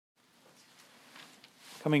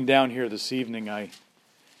Coming down here this evening, I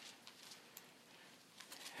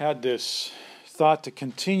had this thought to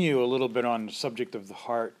continue a little bit on the subject of the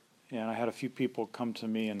heart, and I had a few people come to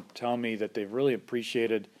me and tell me that they've really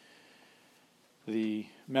appreciated the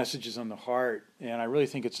messages on the heart, and I really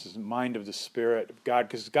think it's the mind of the Spirit of God,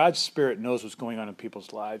 because God's Spirit knows what's going on in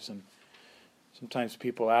people's lives, and sometimes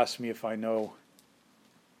people ask me if I know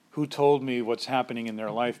who told me what's happening in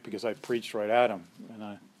their life because I preached right at them, and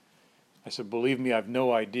I said, believe me, I have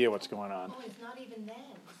no idea what's going on. Oh, it's not even then.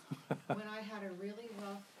 When I had a really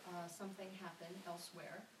rough something happen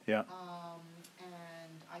elsewhere, Yeah.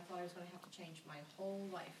 and I thought I was going to have to change my whole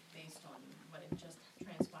life based on what had just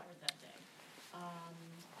transpired that day.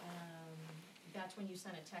 That's when you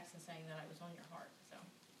sent a text and saying that I was on your heart. So.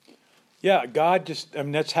 Yeah, God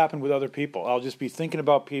that's happened with other people. I'll just be thinking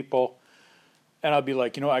about people, and I'll be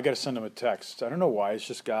like, I got to send them a text. I don't know why, it's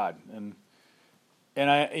just God. And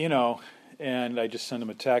I just send them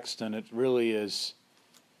a text, and it really is.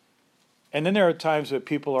 And then there are times that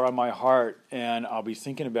people are on my heart, and I'll be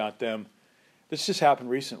thinking about them. This just happened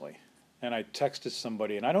recently, and I texted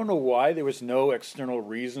somebody, and I don't know why. There was no external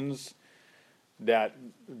reasons that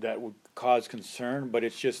would cause concern, but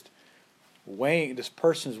it's just weighing. This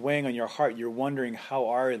person's weighing on your heart. You're wondering, how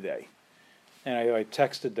are they? And I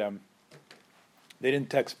texted them. They didn't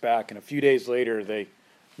text back, and a few days later, they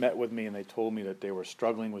met with me and they told me that they were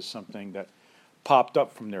struggling with something that popped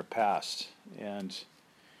up from their past, and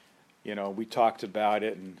we talked about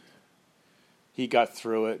it, and he got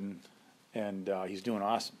through it, and he's doing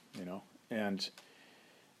awesome, and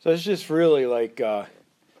so it's just really like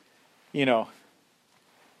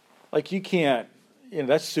like you can't,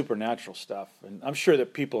 that's supernatural stuff, and I'm sure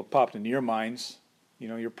that people have popped into your minds.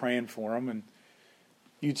 You're praying for them, and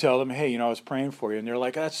you tell them, hey, I was praying for you, and they're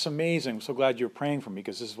like, that's amazing. I'm so glad you're praying for me,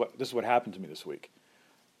 because this is what happened to me this week,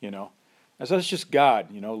 and so it's just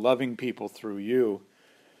God, loving people through you.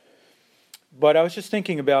 But I was just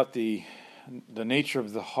thinking about the nature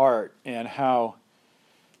of the heart, and how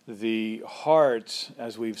the heart,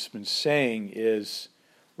 as we've been saying, is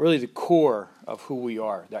really the core of who we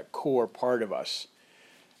are, that core part of us.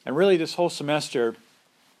 And really this whole semester,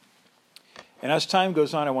 and as time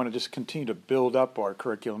goes on, I want to just continue to build up our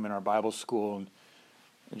curriculum in our Bible school, and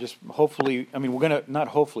just hopefully, we're going to, not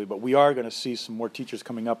hopefully, but we are going to see some more teachers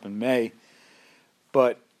coming up in May.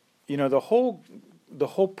 But, the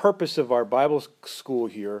whole purpose of our Bible school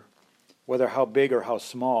here, whether how big or how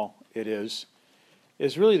small it is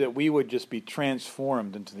really that we would just be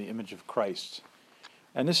transformed into the image of Christ.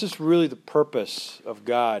 And this is really the purpose of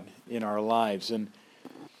God in our lives. And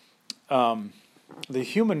the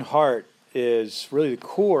human heart is really the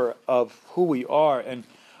core of who we are. And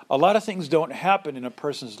a lot of things don't happen in a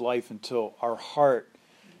person's life until our heart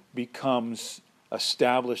becomes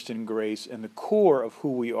established in grace, and the core of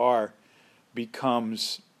who we are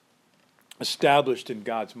becomes established in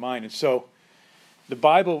God's mind. And so the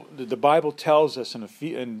Bible tells us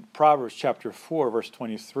in Proverbs chapter 4, verse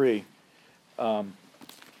 23,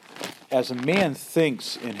 as a man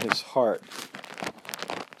thinks in his heart,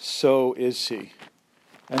 so is he.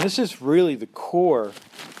 And this is really the core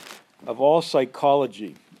of all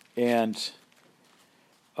psychology, and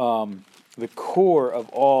the core of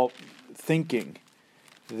all thinking,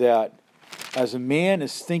 that as a man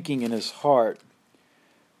is thinking in his heart,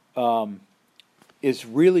 is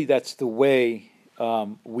really, that's the way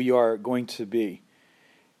we are going to be.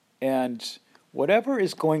 And whatever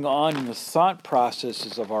is going on in the thought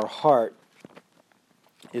processes of our heart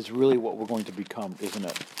is really what we're going to become, isn't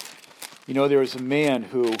it? There was a man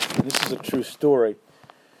who, and this is a true story,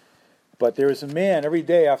 but there was a man, every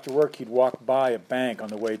day after work, he'd walk by a bank on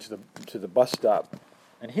the way to the bus stop.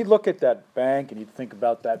 And he'd look at that bank, and he'd think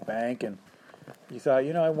about that bank, and he thought,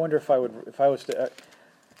 I wonder if I was to,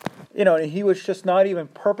 and he was just not even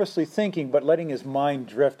purposely thinking, but letting his mind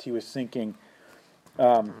drift. He was thinking,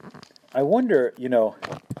 I wonder,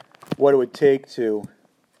 what it would take to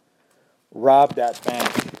rob that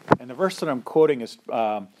bank. And the verse that I'm quoting is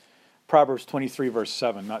Proverbs 23, verse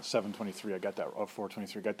 7, not 7:23. I got that, or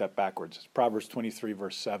 4:23. I got that backwards. It's Proverbs 23,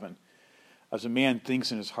 verse 7. As a man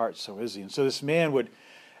thinks in his heart, so is he. And so this man would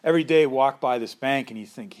every day walk by this bank, and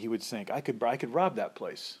he would think, I could rob that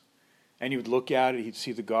place. And he would look at it. He'd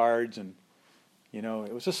see the guards, and it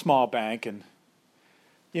was a small bank. And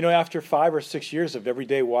after 5 or 6 years of every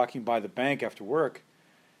day walking by the bank after work,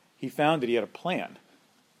 he found that he had a plan,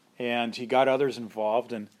 and he got others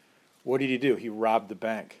involved. And what did he do? He robbed the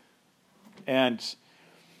bank. And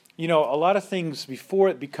a lot of things, before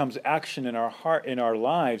it becomes action in our heart, in our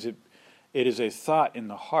lives, it is a thought in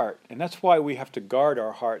the heart. And that's why we have to guard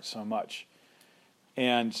our heart so much.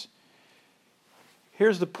 And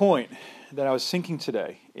here's the point that I was thinking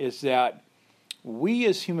today, is that we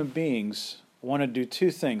as human beings want to do two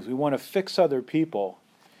things. We want to fix other people,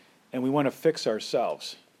 and we want to fix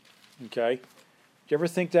ourselves. Okay? Do you ever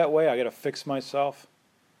think that way? I got to fix myself.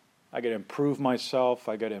 I got to improve myself.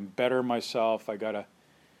 I got to better myself. I got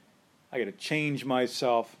to change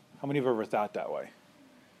myself. How many of you have ever thought that way?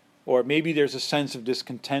 Or maybe there's a sense of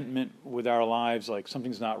discontentment with our lives, like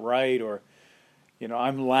something's not right, or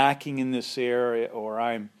I'm lacking in this area, or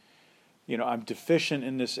I'm deficient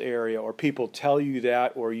in this area, or people tell you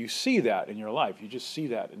that, or you see that in your life. You just see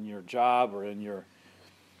that in your job, or in your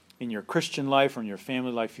Christian life, or in your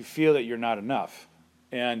family life. You feel that you're not enough,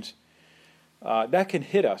 and that can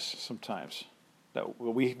hit us sometimes. That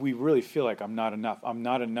we really feel like I'm not enough. I'm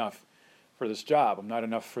not enough for this job. I'm not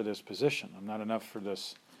enough for this position. I'm not enough for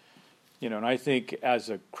this. And I think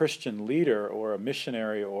as a Christian leader, or a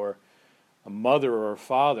missionary, or a mother, or a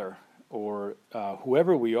father, or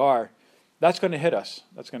whoever we are, that's going to hit us.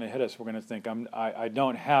 That's going to hit us. We're going to think, I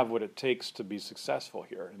don't have what it takes to be successful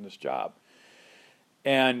here in this job.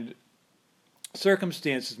 And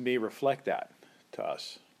circumstances may reflect that to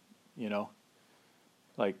us,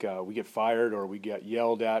 Like we get fired, or we get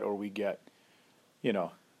yelled at, or we get,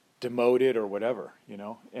 demoted, or whatever,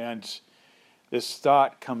 And this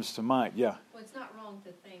thought comes to mind. Yeah. Well, it's not wrong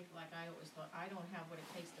to think, like I always thought, I don't have what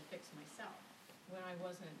it takes to fix myself. When I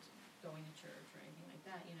wasn't going to church or anything like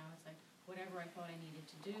that, it's like whatever I thought I needed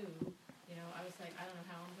to do, I was like, I don't know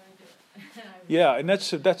how I'm going to do it. Yeah, and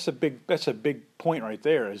that's a big point right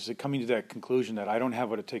there, is coming to that conclusion that I don't have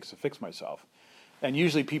what it takes to fix myself. And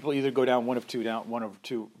usually people either go down one of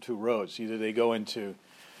two roads. Either they go into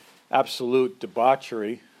absolute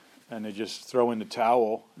debauchery and they just throw in the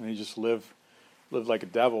towel and they just live like a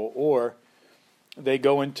devil, or they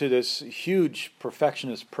go into this huge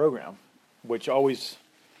perfectionist program, which always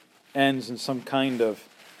ends in some kind of,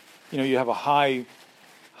 you have a high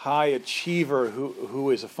achiever who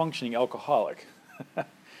is a functioning alcoholic.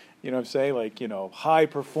 You know what I'm saying? Like, high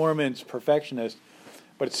performance perfectionist,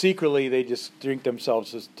 but secretly they just drink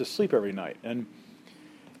themselves to sleep every night. And,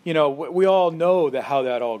 we all know how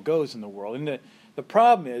that all goes in the world. And the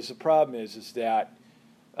problem is that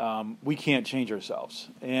we can't change ourselves.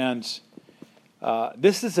 And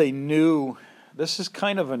this is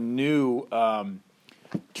kind of a new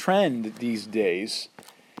trend these days,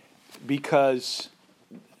 because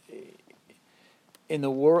in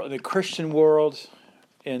the Christian world,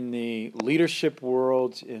 in the leadership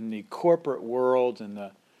world, in the corporate world, in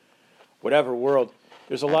the whatever world,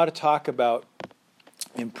 there's a lot of talk about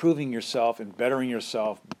improving yourself and bettering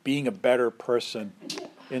yourself, being a better person.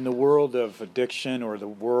 In the world of addiction, or the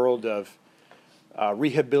world of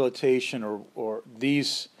rehabilitation, or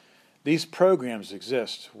these programs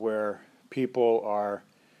exist where people are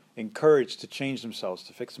encouraged to change themselves,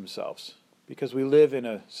 to fix themselves, because we live in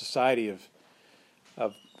a society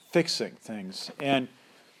of fixing things. And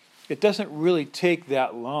it doesn't really take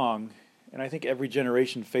that long, and I think every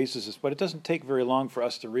generation faces this, but it doesn't take very long for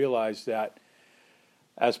us to realize that,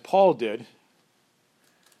 as Paul did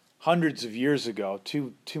hundreds of years ago,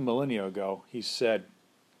 two millennia ago, he said,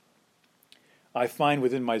 I find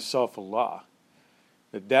within myself a law,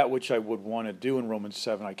 that which I would want to do in Romans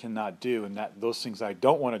 7 I cannot do, and that those things I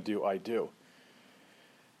don't want to do, I do.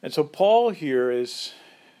 And so Paul here is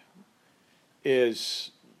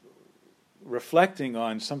reflecting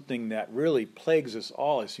on something that really plagues us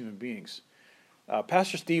all as human beings.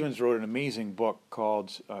 Pastor Stevens wrote an amazing book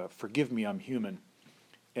called Forgive Me, I'm Human.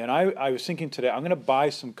 And I was thinking today, I'm going to buy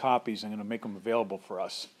some copies. I'm going to make them available for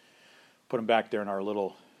us. Put them back there in our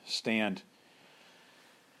little stand.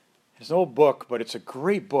 It's an old book, but it's a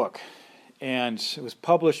great book. And it was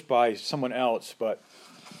published by someone else, but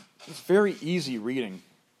it's very easy reading.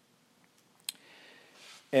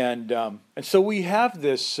 And so we have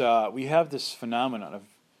this phenomenon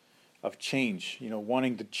of change,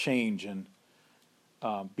 wanting to change, and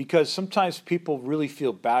because sometimes people really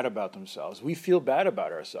feel bad about themselves. We feel bad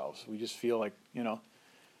about ourselves. We just feel like,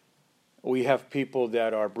 we have people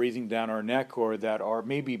that are breathing down our neck, or that are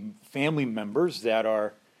maybe family members that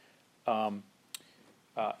are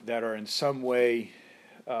in some way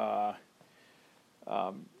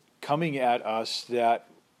coming at us, that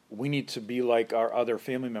we need to be like our other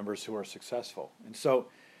family members who are successful. And so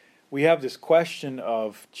we have this question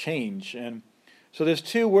of change. And so there's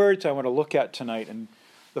two words I want to look at tonight, and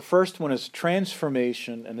the first one is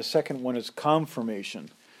transformation, and the second one is confirmation,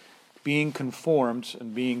 being conformed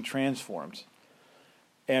and being transformed.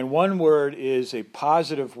 And one word is a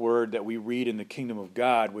positive word that we read in the kingdom of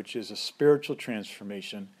God, which is a spiritual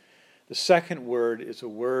transformation. The second word is a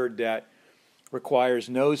word that requires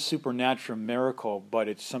no supernatural miracle, but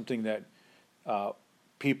it's something that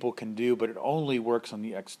people can do, but it only works on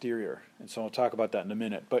the exterior. And so I'll talk about that in a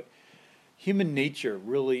minute. But human nature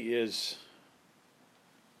really is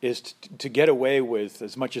to get away with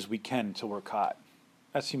as much as we can until we're caught.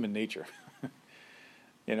 That's human nature.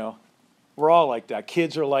 You know, we're all like that.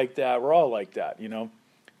 Kids are like that. We're all like that, you know,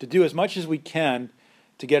 to do as much as we can,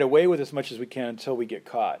 to get away with as much as we can until we get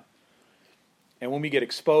caught. And when we get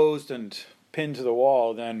exposed and pinned to the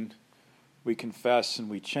wall, then we confess and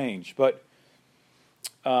we change. But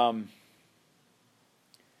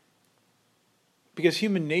because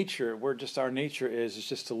human nature, our nature is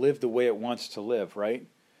just to live the way it wants to live, right?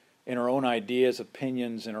 In our own ideas,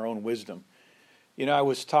 opinions, and our own wisdom. You know, I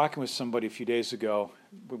was talking with somebody a few days ago.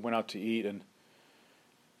 We went out to eat, and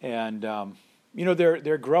you know,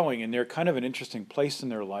 they're growing, and they're kind of an interesting place in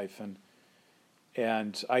their life,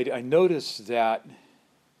 and I noticed that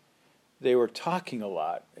they were talking a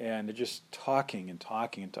lot, and they're just talking and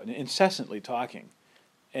talking and talking, incessantly talking,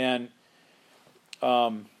 and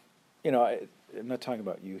you know, I'm not talking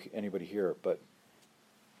about anybody here, but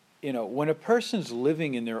you know, when a person's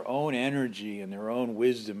living in their own energy and their own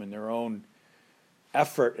wisdom and their own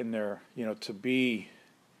effort in their, you know, to be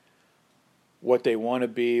what they want to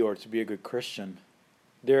be or to be a good Christian,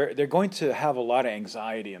 they're going to have a lot of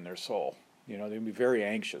anxiety in their soul. You know, they'll be very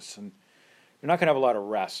anxious, and they're not going to have a lot of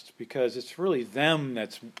rest because it's really them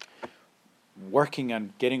that's working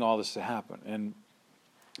on getting all this to happen. And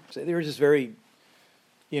so they were just very,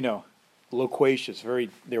 you know, loquacious.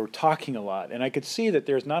 They were talking a lot, and I could see that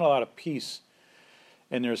there's not a lot of peace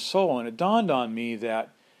in their soul. And it dawned on me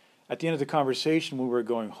that at the end of the conversation, when we were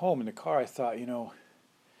going home in the car, I thought, you know,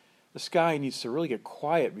 this guy needs to really get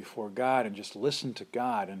quiet before God and just listen to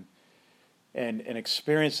God and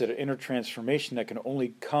experience that inner transformation that can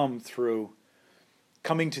only come through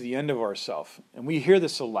coming to the end of ourselves. And we hear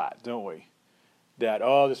this a lot, don't we? That,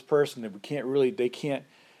 this person that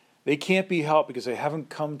they can't be helped because they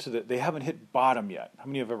haven't hit bottom yet. How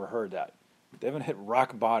many have ever heard that? They haven't hit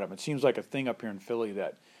rock bottom. It seems like a thing up here in Philly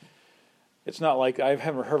that it's not like I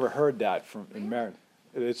haven't ever heard that in Maryland.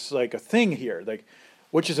 It's like a thing here, like,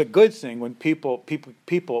 which is a good thing when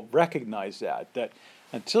people recognize that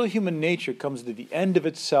until human nature comes to the end of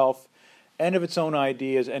itself, end of its own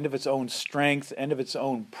ideas, end of its own strength, end of its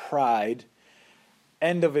own pride,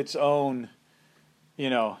 end of its own, you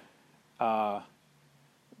know,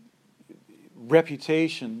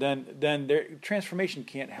 reputation, then their transformation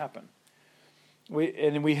can't happen.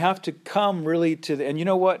 We have to come really to and you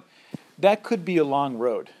know what? That could be a long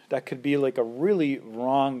road. That could be like a really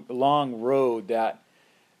long road that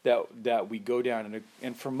we go down.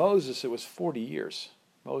 And for Moses, it was 40 years.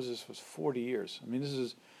 Moses was 40 years. I mean, this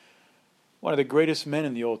is one of the greatest men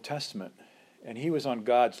in the Old Testament, and he was on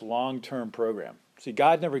God's long-term program. See,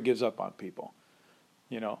 God never gives up on people.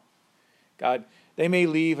 You know, God. They may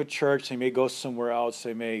leave a church. They may go somewhere else.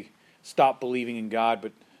 They may stop believing in God,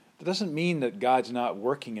 but that doesn't mean that God's not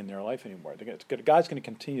working in their life anymore. God's going to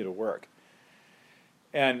continue to work.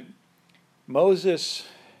 And Moses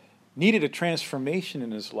needed a transformation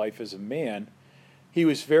in his life as a man. He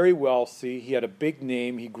was very wealthy. He had a big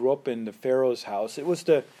name. He grew up in the Pharaoh's house. It was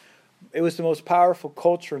the most powerful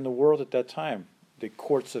culture in the world at that time, the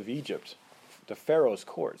courts of Egypt, the Pharaoh's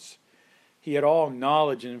courts. He had all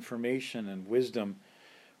knowledge and information and wisdom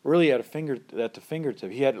really at the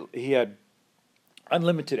fingertip. He had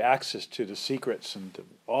unlimited access to the secrets and to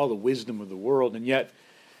all the wisdom of the world, and yet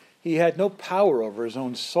he had no power over his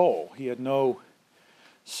own soul. He had no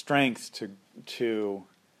strength to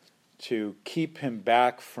keep him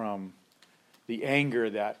back from the anger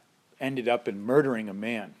that ended up in murdering a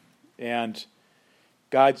man. And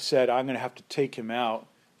God said, I'm going to have to take him out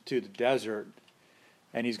to the desert,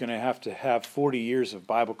 and he's going to have 40 years of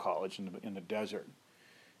Bible college in the desert.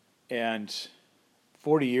 And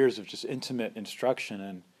 40 years of just intimate instruction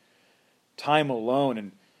and time alone.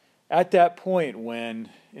 And at that point, when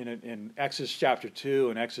in Exodus chapter 2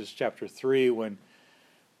 and Exodus chapter 3, when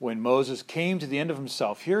Moses came to the end of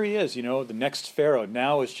himself, here he is, you know, the next Pharaoh.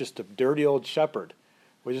 Now is just a dirty old shepherd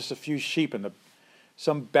with just a few sheep in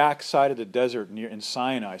some backside of the desert in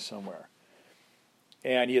Sinai somewhere.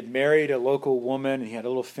 And he had married a local woman, and he had a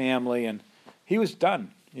little family, and he was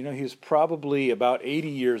done. You know, he was probably about 80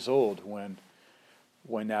 years old when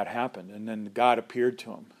that happened. And then God appeared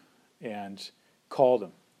to him and called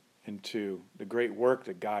him into the great work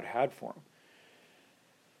that God had for him.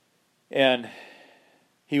 And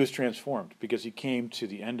he was transformed because he came to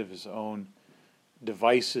the end of his own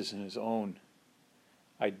devices and his own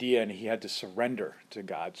idea, and he had to surrender to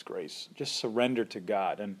God's grace. Just surrender to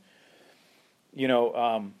God. And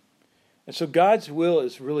And so God's will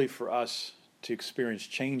is really for us to experience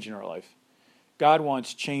change in our life. God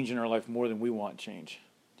wants change in our life more than we want change,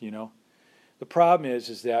 The problem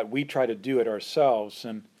is that we try to do it ourselves,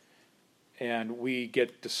 and we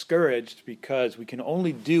get discouraged because we can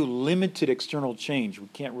only do limited external change. We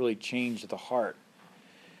can't really change the heart.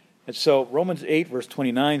 And so Romans 8, verse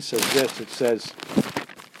 29 says this. It says,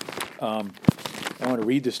 I want to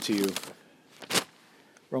read this to you.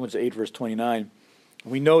 Romans 8, verse 29.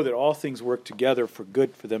 We know that all things work together for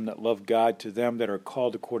good for them that love God, to them that are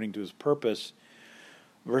called according to his purpose.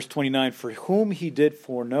 Verse 29, for whom he did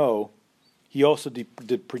foreknow, he also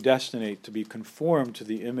did predestinate to be conformed to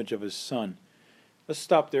the image of his Son. Let's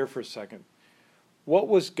stop there for a second. What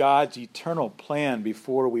was God's eternal plan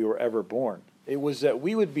before we were ever born? It was that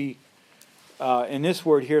we would be, and this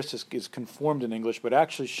word here is conformed in English, but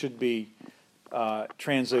actually should be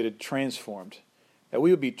translated transformed. That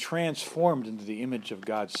we would be transformed into the image of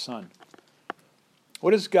God's Son.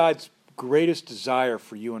 What is God's greatest desire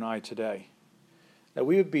for you and I today? That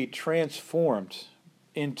we would be transformed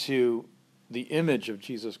into the image of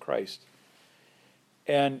Jesus Christ.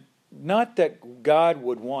 And not that God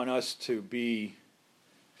would want us to be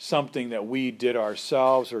something that we did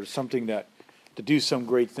ourselves or something to do some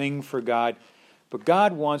great thing for God, but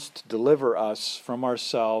God wants to deliver us from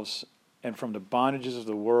ourselves and from the bondages of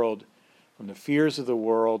the world, from the fears of the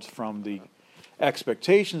world, from the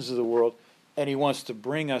expectations of the world, and he wants to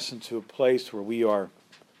bring us into a place where we are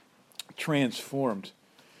transformed.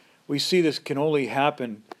 We see this can only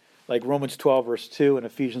happen, like Romans 12, verse 2, and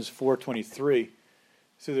Ephesians 4:23,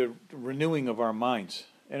 through the renewing of our minds.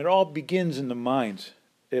 And it all begins in the mind.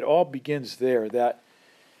 It all begins there, that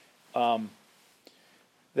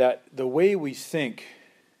the way we think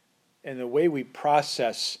and the way we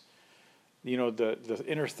process the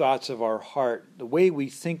inner thoughts of our heart, the way we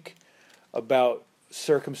think about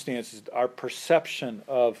circumstances, our perception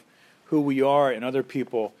of who we are and other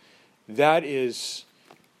people, that is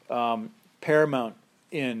paramount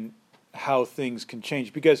in how things can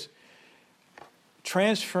change. Because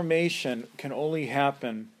transformation can only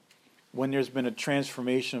happen when there's been a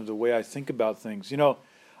transformation of the way I think about things.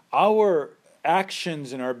 Our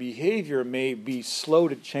actions and our behavior may be slow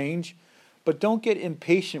to change, but don't get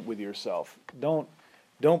impatient with yourself. Don't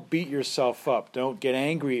beat yourself up. Don't get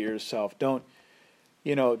angry at yourself. Don't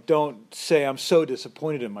say I'm so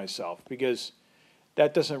disappointed in myself, because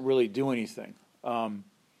that doesn't really do anything.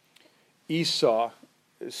 Esau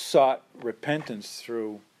sought repentance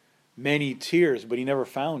through many tears, but he never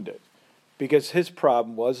found it, because his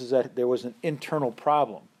problem was that there was an internal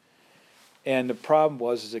problem, and the problem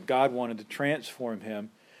was that God wanted to transform him,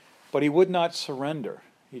 but he would not surrender.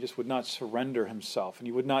 He just would not surrender himself. And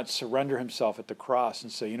he would not surrender himself at the cross and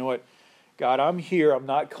say, you know what, God, I'm here. I'm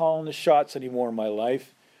not calling the shots anymore in my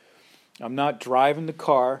life. I'm not driving the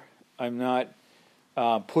car. I'm not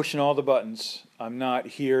pushing all the buttons. I'm not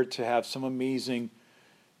here to have some amazing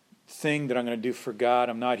thing that I'm going to do for God.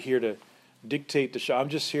 I'm not here to dictate the show. I'm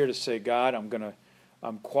just here to say, God,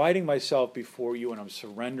 I'm quieting myself before you, and I'm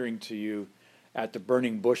surrendering to you at the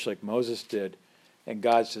burning bush like Moses did. And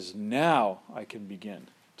God says, now I can begin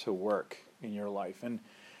to work in your life. And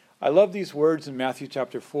I love these words in Matthew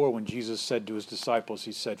chapter 4 when Jesus said to his disciples,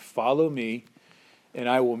 he said, follow me and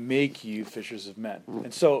I will make you fishers of men.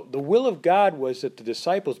 And so the will of God was that the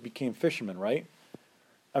disciples became fishermen, right?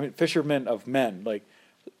 I mean, fishermen of men, like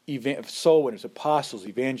soul winners, apostles,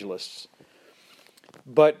 evangelists.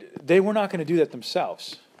 But they were not going to do that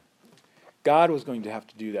themselves. God was going to have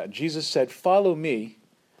to do that. Jesus said, follow me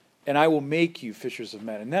and I will make you fishers of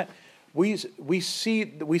men. And that we see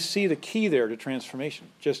the key there to transformation,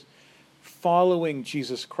 just following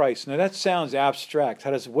Jesus Christ. Now that sounds abstract.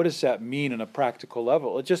 What does that mean on a practical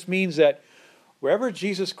level? It just means that wherever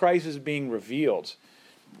Jesus Christ is being revealed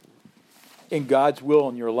in God's will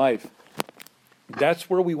in your life, that's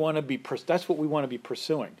where we want to be. That's what we want to be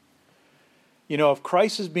pursuing. If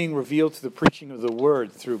Christ is being revealed through the preaching of the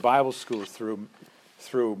Word, through Bible school, through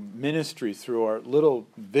ministry, through our little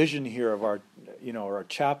vision here of our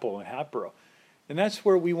chapel in Hatboro, and that's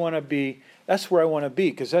where we want to be. That's where I want to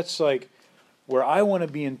be, because that's like where I want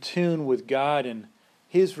to be in tune with God and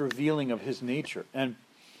His revealing of His nature, and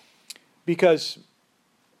because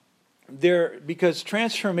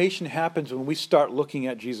transformation happens when we start looking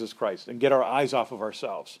at Jesus Christ and get our eyes off of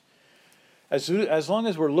ourselves. As long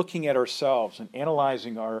as we're looking at ourselves and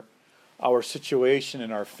analyzing our situation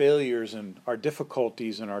and our failures and our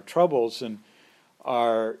difficulties and our troubles and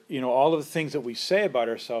our all of the things that we say about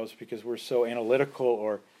ourselves because we're so analytical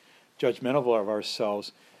or judgmental of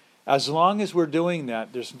ourselves, as long as we're doing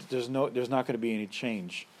that, there's not going to be any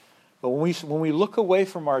change. But when we look away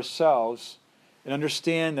from ourselves and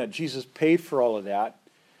understand that Jesus paid for all of that,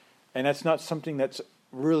 and that's not something that's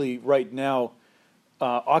really right now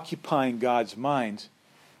occupying God's mind,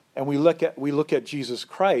 and we look at Jesus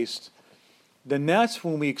Christ, then that's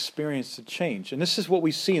when we experience the change. And this is what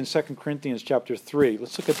we see in 2 Corinthians chapter 3.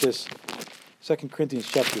 Let's look at this. 2 Corinthians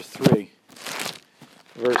chapter 3,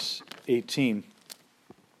 verse 18.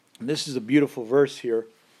 And this is a beautiful verse here.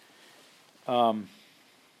 And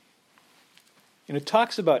it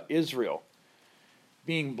talks about Israel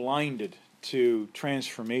being blinded to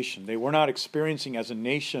transformation. They were not experiencing as a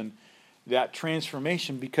nation that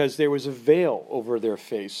transformation because there was a veil over their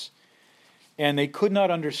face. And they could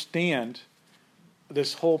not understand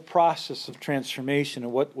this whole process of transformation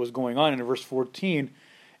and what was going on. And in verse 14,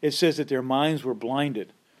 it says that their minds were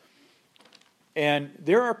blinded. And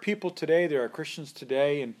there are people today, there are Christians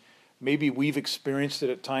today, and maybe we've experienced it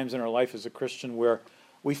at times in our life as a Christian where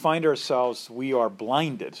we find ourselves, we are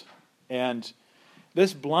blinded. And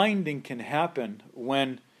this blinding can happen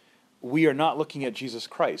when we are not looking at Jesus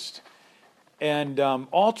Christ. And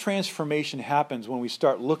all transformation happens when we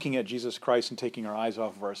start looking at Jesus Christ and taking our eyes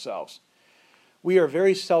off of ourselves. We are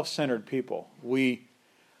very self-centered people. We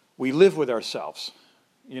live with ourselves.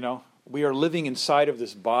 We are living inside of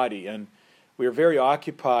this body, and we are very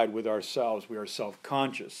occupied with ourselves. We are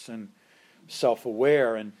self-conscious and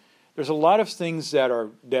self-aware, and there's a lot of things that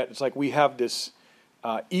it's like we have this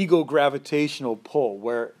ego gravitational pull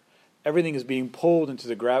where everything is being pulled into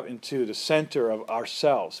the center of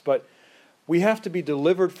ourselves. But we have to be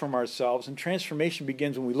delivered from ourselves, and transformation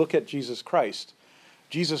begins when we look at Jesus Christ.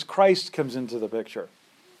 Jesus Christ comes into the picture.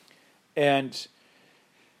 And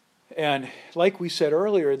like we said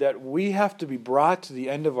earlier, that we have to be brought to the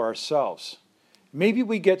end of ourselves. Maybe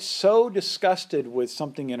we get so disgusted with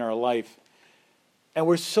something in our life, and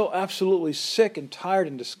we're so absolutely sick and tired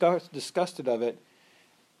and disgusted of it,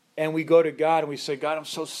 and we go to God and we say, God, I'm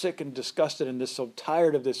so sick and disgusted and so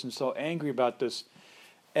tired of this and so angry about this,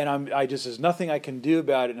 and there's nothing I can do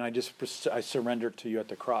about it, and I surrender to you at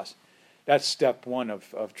the cross. That's step one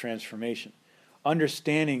of transformation.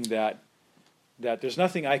 Understanding that there's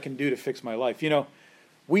nothing I can do to fix my life.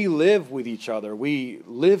 We live with each other. We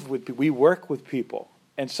work with people.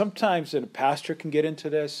 And sometimes a pastor can get into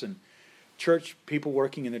this, and church people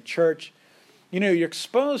working in the church. You're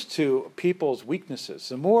exposed to people's weaknesses.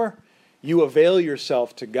 The more you avail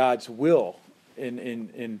yourself to God's will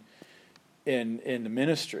in the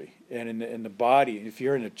ministry and in the body, if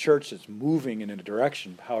you're in a church that's moving in a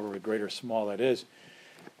direction, however great or small that is,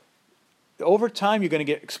 over time you're going to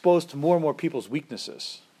get exposed to more and more people's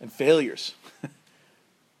weaknesses and failures,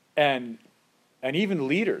 and even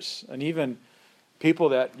leaders, and even people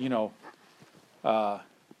that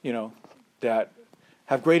that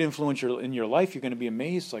have great influence in your life. You're going to be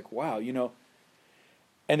amazed, like, wow,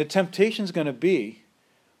 And the temptation is going to be,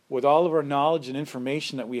 with all of our knowledge and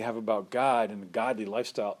information that we have about God and the godly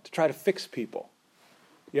lifestyle, to try to fix people.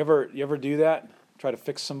 You ever do that? Try to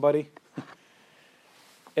fix somebody?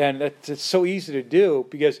 And it's so easy to do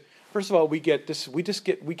because, first of all, we get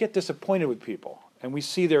disappointed with people, and we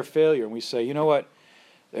see their failure, and we say, you know what?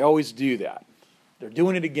 They always do that. They're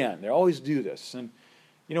doing it again. They always do this. And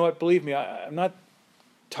you know what? Believe me, I'm not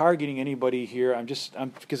targeting anybody here.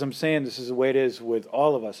 Because I'm saying this is the way it is with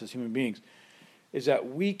all of us as human beings. Is that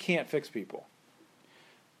we can't fix people.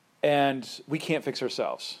 And we can't fix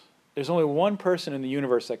ourselves. There's only one person in the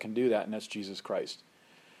universe that can do that, and that's Jesus Christ.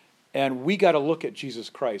 And we got to look at Jesus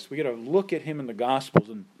Christ. We got to look at him in the Gospels.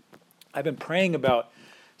 And I've been praying about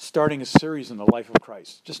starting a series in the life of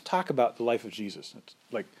Christ. Just talk about the life of Jesus. It's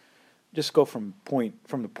like, just go from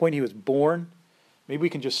the point he was born. Maybe we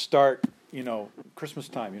can just start, Christmas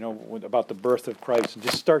time, about the birth of Christ, and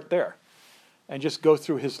just start there. And just go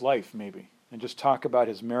through his life, maybe. And just talk about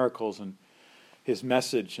his miracles and his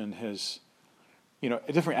message and his,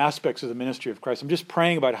 different aspects of the ministry of Christ. I'm just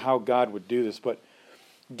praying about how God would do this, but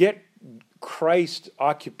get Christ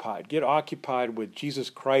occupied. Get occupied with Jesus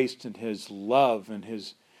Christ and his love and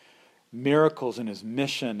his miracles and his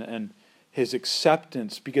mission and his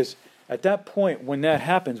acceptance. Because at that point, when that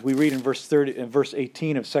happens, we read in verse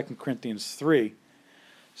 18 of 2 Corinthians 3,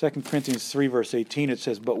 2 Corinthians 3, verse 18, it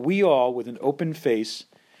says, "But we all, with an open face,"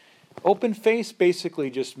 open face basically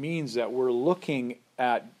just means that we're looking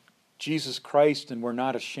at Jesus Christ and we're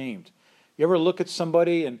not ashamed. You ever look at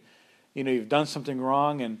somebody and you've done something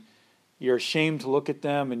wrong and you're ashamed to look at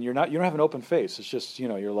them and you don't have an open face. It's just,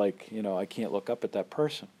 you're like, I can't look up at that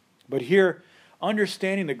person. But here,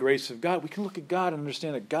 understanding the grace of God, we can look at God and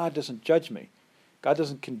understand that God doesn't judge me. God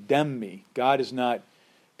doesn't condemn me. God is not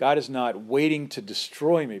waiting to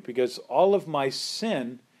destroy me, because all of my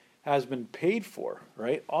sin has been paid for,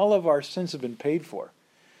 right? All of our sins have been paid for.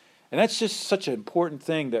 And that's just such an important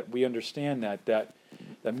thing that we understand that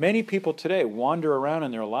many people today wander around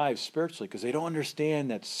in their lives spiritually because they don't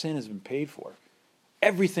understand that sin has been paid for.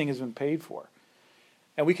 Everything has been paid for.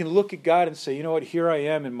 And we can look at God and say, you know what, here I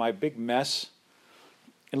am in my big mess,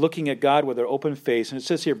 and looking at God with our open face. And it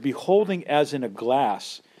says here, beholding as in a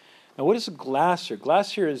glass. Now, what is a glass here?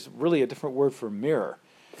 Glass here is really a different word for mirror.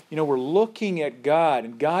 You know, we're looking at God,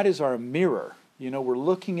 and God is our mirror. You know, we're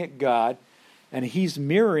looking at God, and He's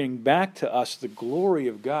mirroring back to us the glory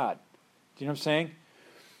of God. Do you know what I'm saying?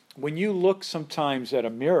 When you look sometimes at a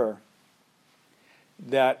mirror,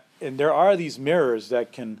 and there are these mirrors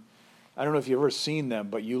that can, I don't know if you've ever seen them,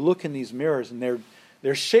 but you look in these mirrors, and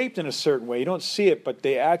they're shaped in a certain way. You don't see it, but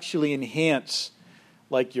they actually enhance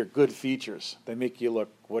like your good features. They make you look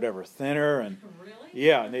whatever thinner and Really?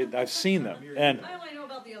 yeah. And I've seen them. And I only know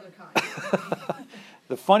about the other kind.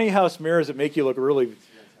 the funny house mirrors that make you look really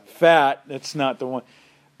fat. That's not the one.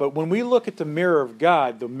 But when we look at the mirror of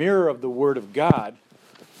God, the mirror of the Word of God,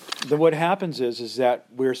 then what happens is that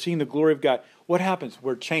we're seeing the glory of God. What happens?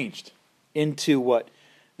 We're changed into what?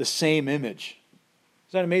 The same image.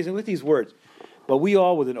 Isn't that amazing? Look at these words. But we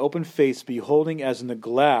all, with an open face, beholding as in the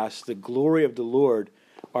glass the glory of the Lord,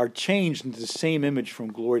 are changed into the same image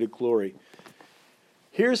from glory to glory.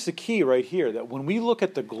 Here's the key right here, that when we look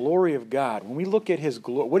at the glory of God, when we look at His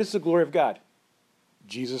glory, what is the glory of God?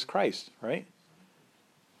 Jesus Christ, right?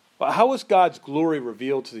 But how was God's glory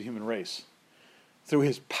revealed to the human race? Through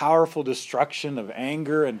His powerful destruction of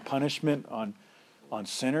anger and punishment on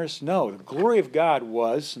sinners? No, the glory of God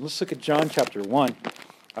was, and let's look at John chapter 1.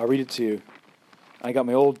 I'll read it to you. I got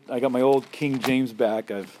my old King James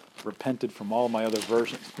back. I've repented from all my other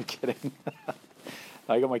versions. I'm kidding.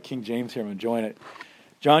 I got my King James here. I'm enjoying it.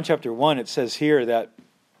 John chapter 1, it says here that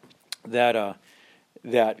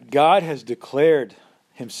God has declared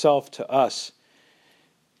Himself to us.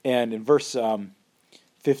 And in verse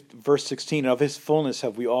 16, of His fullness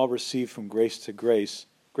have we all received from grace to grace,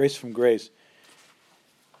 grace from grace.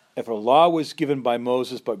 If a law was given by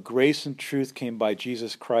Moses, but grace and truth came by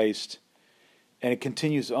Jesus Christ. And it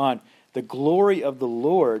continues on. The glory of the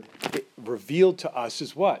Lord revealed to us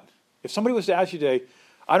is what? If somebody was to ask you today,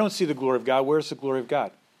 I don't see the glory of God, where's the glory of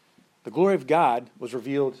God? The glory of God was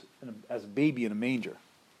revealed as a baby in a manger.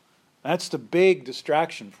 That's the big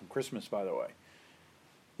distraction from Christmas, by the way.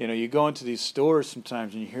 You know, you go into these stores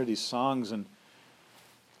sometimes and you hear these songs and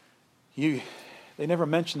they never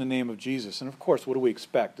mention the name of Jesus. And of course, what do we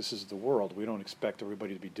expect? This is the world. We don't expect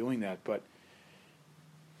everybody to be doing that, but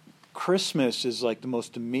Christmas is like the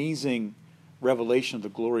most amazing revelation of the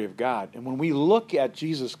glory of God. And when we look at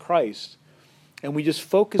Jesus Christ and we just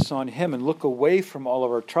focus on Him and look away from all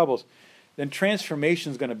of our troubles, then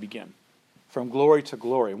transformation is going to begin from glory to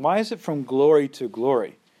glory. Why is it from glory to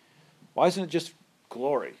glory? Why isn't it just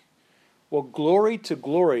glory? Well, glory to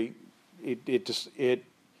glory, it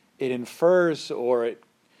infers or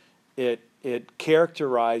it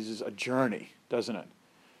characterizes a journey, doesn't it?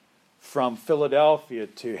 From Philadelphia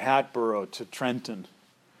to Hatboro to Trenton,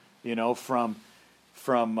 you know, from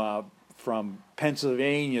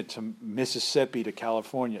Pennsylvania to Mississippi to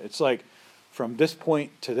California. It's like from this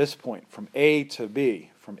point to this point, from A to B,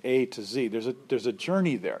 from A to Z. There's a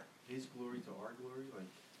journey there. His glory to our glory, like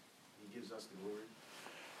He gives us the glory.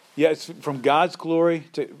 Yeah, it's from God's glory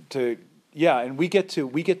to and we get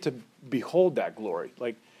to behold that glory.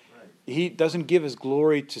 Like Right. He doesn't give His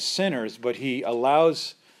glory to sinners, but He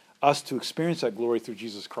allows us to experience that glory through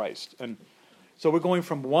Jesus Christ. And so we're going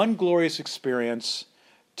from one glorious experience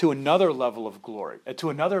to another level of glory, to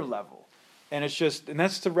another level. And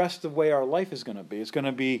that's the rest of the way our life is going to be. It's going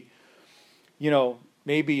to be, you know,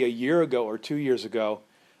 maybe a year ago or 2 years ago,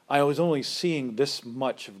 I was only seeing this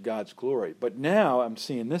much of God's glory. But now I'm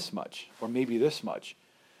seeing this much, or maybe this much.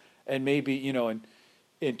 And maybe, you know,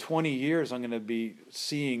 in 20 years, I'm going to be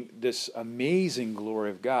seeing this amazing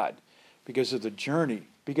glory of God because of the journey.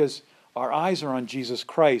 Because our eyes are on Jesus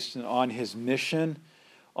Christ and on His mission,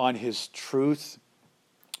 on His truth.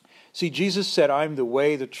 See, Jesus said, I'm the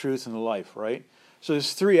way, the truth, and the life, right? So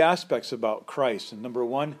there's three aspects about Christ. And number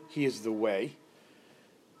one, He is the way.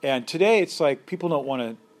 And today it's like people don't want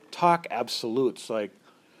to talk absolutes. Like,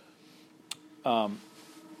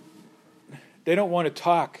 they don't want to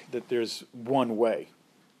talk that there's one way.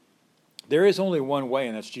 There is only one way,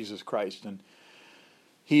 and that's Jesus Christ. And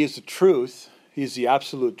He is the truth. He is the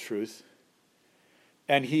absolute truth.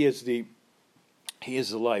 And He is the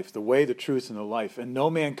life, the way, the truth, and the life. And no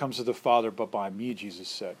man comes to the Father but by me, Jesus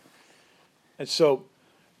said. And so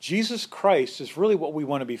Jesus Christ is really what we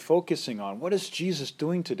want to be focusing on. What is Jesus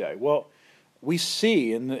doing today? Well, we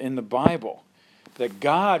see in the Bible that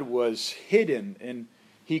God was hidden, and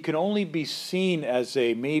he could only be seen as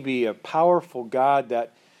maybe a powerful God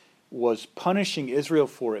that was punishing Israel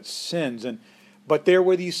for its sins. But there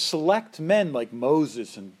were these select men like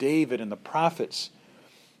Moses and David and the prophets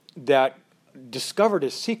that discovered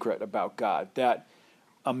a secret about God, that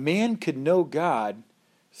a man could know God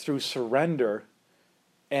through surrender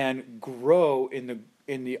and grow in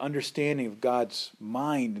the understanding of God's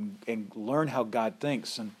mind and learn how God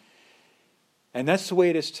thinks. And that's the way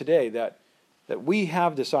it is today, that we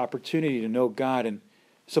have this opportunity to know God. And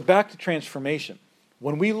so back to transformation.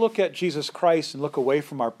 When we look at Jesus Christ and look away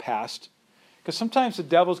from our past, because sometimes the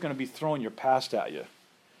devil's going to be throwing your past at you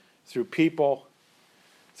through people,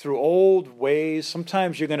 through old ways.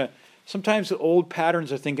 Sometimes the old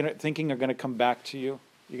patterns of thinking are going to come back to you.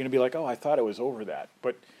 You're going to be like, oh, I thought it was over that.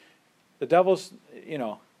 But the devil's,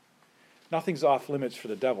 nothing's off limits for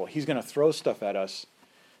the devil. He's going to throw stuff at us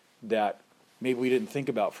that maybe we didn't think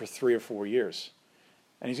about for 3 or 4 years.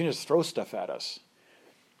 And he's going to just throw stuff at us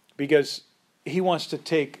because he wants to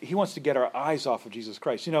get our eyes off of Jesus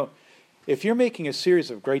Christ. If you're making a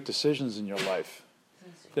series of great decisions in your life,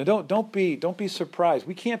 then don't be surprised.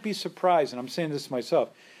 We can't be surprised, and I'm saying this to myself.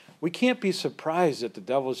 We can't be surprised that the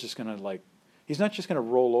devil's just going to he's not just going to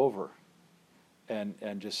roll over and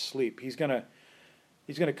just sleep. He's going to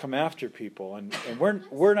come after people, and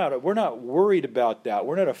we're not worried about that.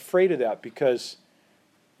 We're not afraid of that because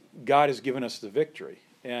God has given us the victory.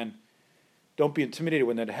 And don't be intimidated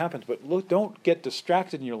when that happens. But don't get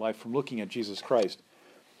distracted in your life from looking at Jesus Christ.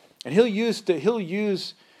 And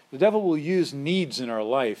the devil will use needs in our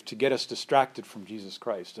life to get us distracted from Jesus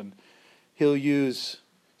Christ, and he'll use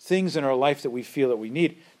things in our life that we feel that we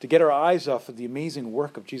need to get our eyes off of the amazing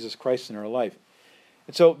work of Jesus Christ in our life.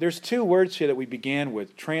 And so there's 2 words here that we began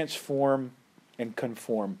with: transform and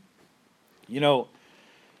conform.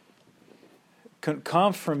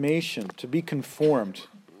 Confirmation, to be conformed,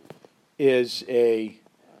 is a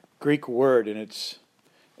Greek word, and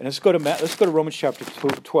let's go to Romans chapter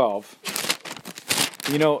 12.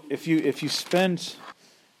 If you spend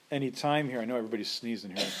any time here, I know everybody's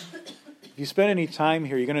sneezing here. If you spend any time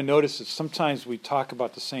here, you're going to notice that sometimes we talk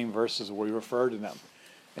about the same verses or we refer to them.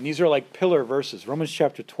 And these are like pillar verses. Romans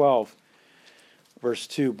chapter 12, verse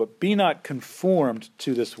 2. But be not conformed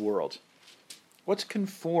to this world. What's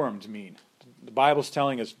conformed mean? The Bible's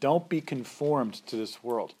telling us don't be conformed to this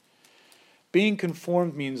world. Being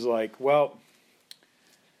conformed means how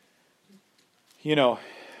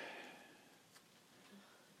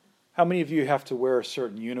many of you have to wear a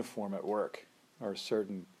certain uniform at work, or a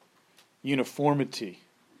certain uniformity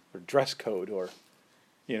or dress code, or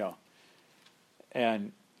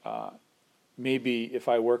and maybe if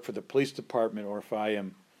I work for the police department or if I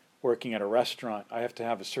am working at a restaurant, I have to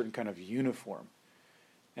have a certain kind of uniform,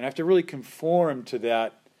 and I have to really conform to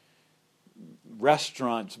that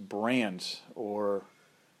restaurant's brands or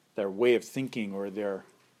their way of thinking or the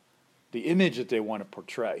image that they want to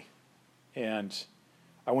portray. And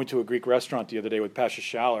I went to a Greek restaurant the other day with Pastor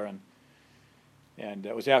Schaller, and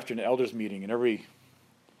it was after an elders meeting. And every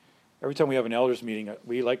time we have an elders meeting, I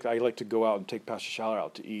like to go out and take Pastor Schaller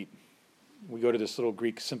out to eat. We go to this little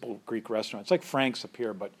simple Greek restaurant. It's like Frank's up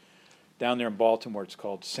here, but down there in Baltimore, it's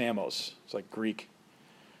called Samos. It's like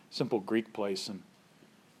simple Greek place, and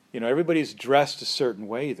everybody's dressed a certain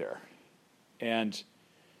way there. And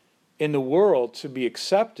in the world, to be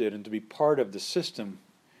accepted and to be part of the system,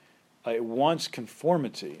 it wants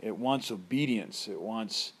conformity. It wants obedience.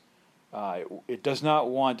 It does not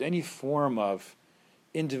want any form of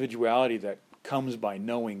individuality that comes by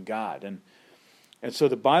knowing God. And so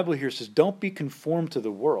the Bible here says, don't be conformed to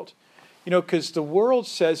the world. Because the world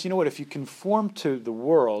says, if you conform to the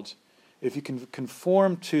world, if you can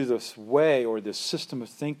conform to this way or this system of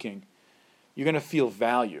thinking, you're going to feel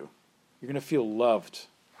value. You're going to feel loved.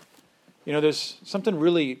 There's something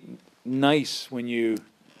really nice when you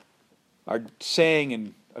are saying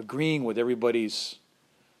and agreeing with everybody's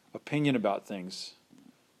opinion about things,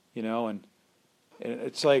 and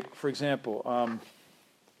it's like, for example, have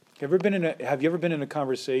you ever been in a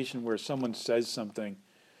conversation where someone says something?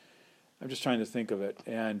 I'm just trying to think of it,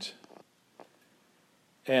 and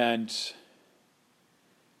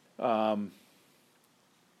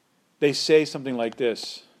they say something like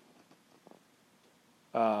this.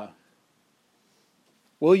 Well,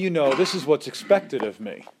 this is what's expected of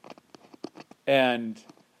me. And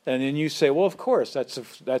then you say, well, of course, that's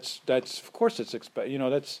that's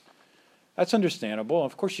understandable.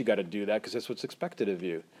 Of course you got to do that because that's what's expected of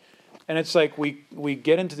you. And it's like we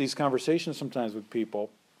get into these conversations sometimes with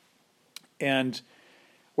people, and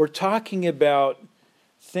we're talking about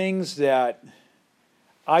things that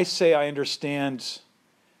I say I understand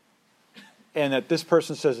and that this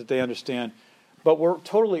person says that they understand, but we're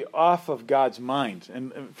totally off of God's mind.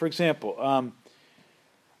 And for example,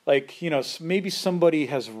 maybe somebody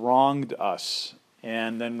has wronged us,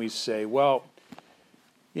 and then we say, well,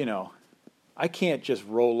 I can't just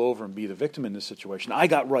roll over and be the victim in this situation. I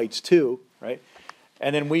got rights too, right?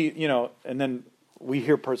 And then we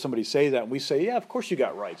hear somebody say that, and we say, yeah, of course you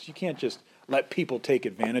got rights. You can't just let people take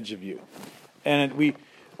advantage of you. And we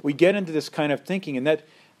get into this kind of thinking, and that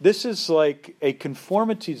this is like a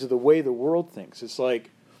conformity to the way the world thinks. It's like,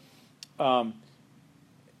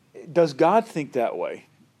 does God think that way?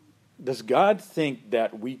 Does God think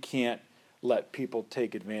that we can't let people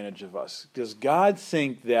take advantage of us? Does God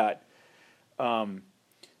think that,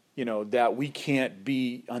 that we can't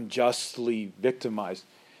be unjustly victimized?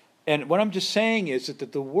 And what I'm just saying is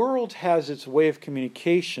that the world has its way of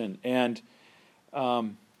communication and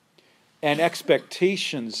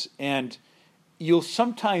expectations, and you'll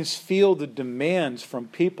sometimes feel the demands from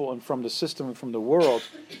people and from the system and from the world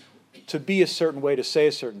to be a certain way, to say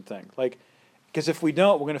a certain thing. Like, because if we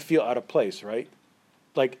don't, we're going to feel out of place, right?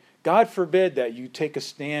 Like, God forbid that you take a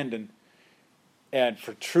stand and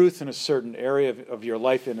for truth in a certain area of your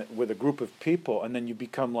life with a group of people, and then you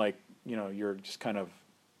become like, you're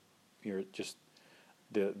just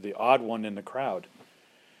the odd one in the crowd.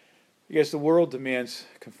 Because the world demands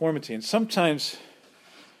conformity, and sometimes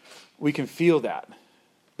we can feel that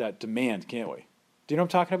demand, can't we? Do you know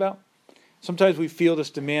what I'm talking about? Sometimes we feel this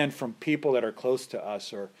demand from people that are close to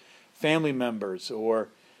us, or family members, or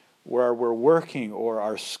where we're working, or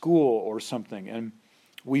our school, or something. And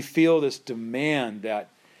we feel this demand that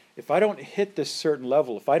if I don't hit this certain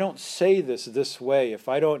level, if I don't say this way, if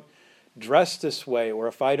I don't dress this way, or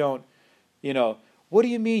if I don't, what do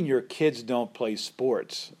you mean your kids don't play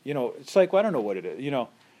sports? It's like, well, I don't know what it is.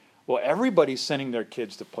 Well, everybody's sending their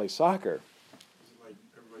kids to play soccer. Is it like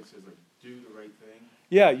everybody says, like, do the right thing?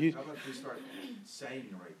 Yeah. How about we start saying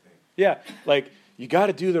the right thing? Yeah, like, you got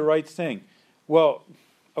to do the right thing. Well,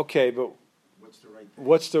 okay, but what's the right thing?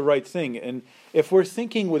 What's the right thing? And if we're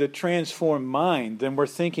thinking with a transformed mind, then we're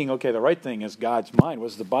thinking, okay, the right thing is God's mind. What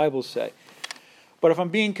does the Bible say? But if I'm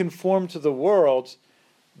being conformed to the world,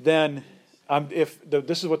 then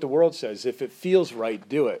this is what the world says: if it feels right,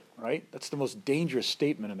 do it. Right? That's the most dangerous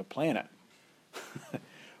statement on the planet.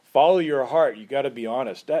 Follow your heart. You got to be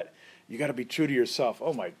honest. You got to be true to yourself.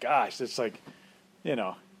 Oh my gosh, it's like,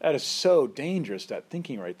 that is so dangerous, that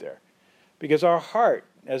thinking right there, because our heart,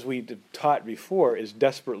 as we taught before, is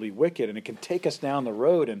desperately wicked, and it can take us down the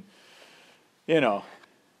road,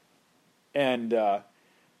 and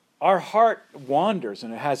our heart wanders,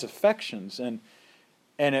 and it has affections, and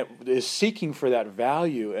it is seeking for that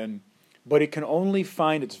value, but it can only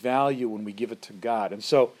find its value when we give it to God. And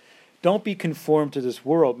so, don't be conformed to this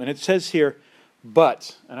world. And it says here,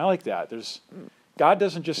 but, and I like that. God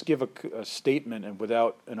doesn't just give a statement and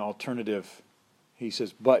without an alternative. He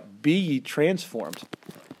says, but be ye transformed.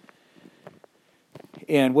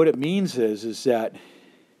 And what it means is that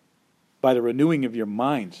by the renewing of your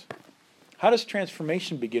minds. How does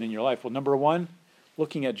transformation begin in your life? Well, number one,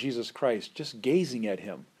 looking at Jesus Christ, just gazing at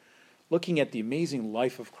him, looking at the amazing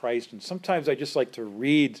life of Christ. And sometimes I just like to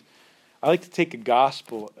read. I like to take a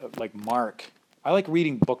gospel like Mark. I like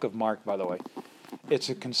reading Book of Mark, by the way. It's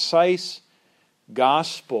a concise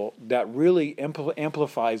gospel that really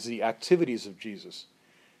amplifies the activities of Jesus.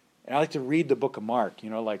 And I like to read the Book of Mark,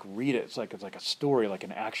 like read it. It's like a story, like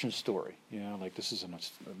an action story. Like this is an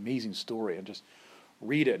amazing story, and just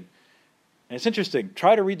read it. And it's interesting.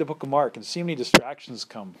 Try to read the Book of Mark and see how many distractions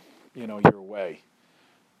come, your way.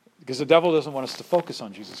 Because the devil doesn't want us to focus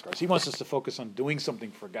on Jesus Christ. He wants us to focus on doing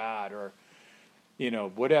something for God or,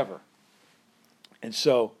 whatever. And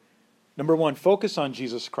so, number one, focus on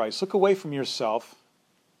Jesus Christ. Look away from yourself,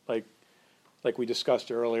 like we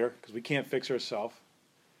discussed earlier, because we can't fix ourselves.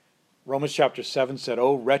 Romans chapter 7 said,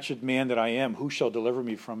 "O wretched man that I am, who shall deliver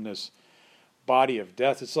me from this body of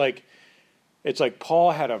death?" It's like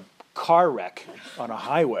Paul had a car wreck on a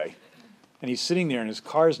highway, and he's sitting there and his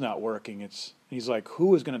car's not working. He's like,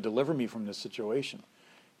 who is going to deliver me from this situation?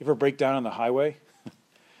 You ever break down on the highway?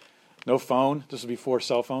 No phone. This was before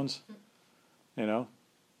cell phones. You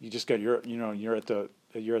just got you're at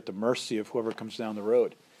the mercy of whoever comes down the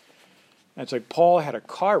road. And it's like Paul had a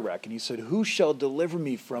car wreck, and he said, "Who shall deliver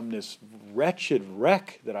me from this wretched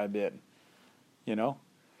wreck that I'm in?"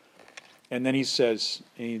 And then he says,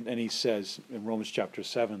 in Romans chapter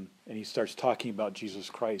 7, and he starts talking about Jesus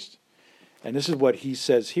Christ. And this is what he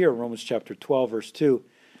says here in Romans chapter 12, verse 2.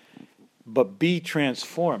 But be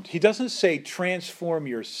transformed. He doesn't say transform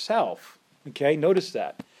yourself. Okay, notice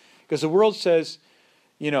that. Because the world says,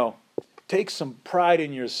 take some pride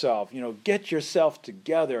in yourself. Get yourself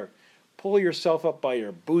together. Pull yourself up by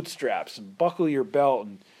your bootstraps and buckle your belt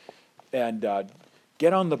and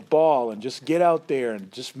get on the ball and just get out there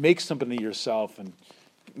and just make something of yourself and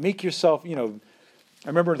make yourself, I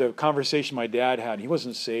remember the conversation my dad had. He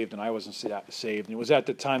wasn't saved and I wasn't saved. And it was at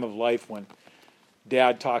the time of life when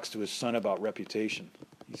Dad talks to his son about reputation.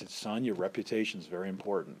 He said, son, your reputation is very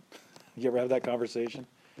important. You ever have that conversation?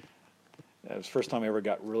 It was the first time I ever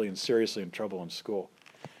got really and seriously in trouble in school.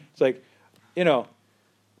 It's like,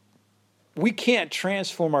 we can't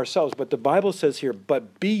transform ourselves, but the Bible says here,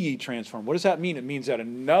 but be ye transformed. What does that mean? It means that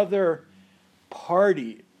another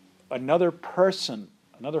party, another person,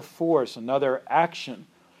 another force, another action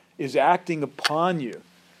is acting upon you,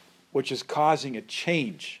 which is causing a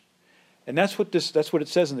change. And that's what it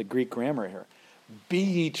says in the Greek grammar here. Be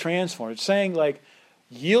ye transformed. It's saying like,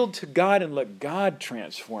 yield to God and let God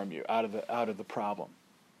transform you out of the problem.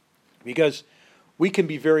 Because we can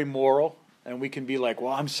be very moral and we can be like,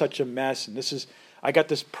 well, I'm such a mess and I got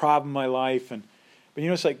this problem in my life. But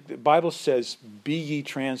it's like the Bible says, be ye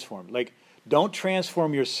transformed. Like, don't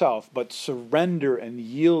transform yourself, but surrender and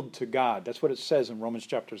yield to God. That's what it says in Romans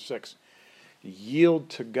chapter 6. Yield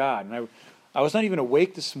to God. And I was not even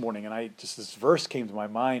awake this morning, and this verse came to my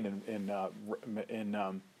mind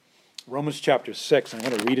in Romans chapter 6, and I'm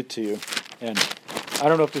going to read it to you. And I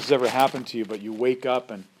don't know if this has ever happened to you, but you wake up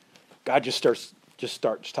and God just starts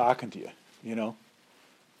talking to you,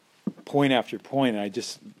 point after point. And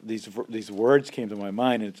these words came to my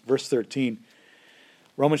mind, and it's verse 13.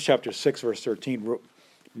 Romans chapter 6, verse 13.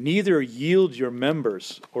 Neither yield your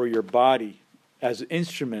members or your body as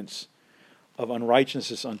instruments of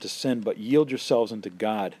unrighteousness unto sin, but yield yourselves unto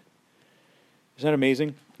God. Isn't that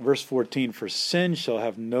amazing? Verse 14, for sin shall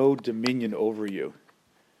have no dominion over you.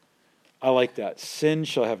 I like that. Sin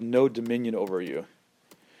shall have no dominion over you.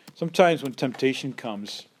 Sometimes when temptation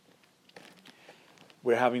comes,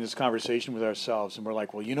 we're having this conversation with ourselves, and we're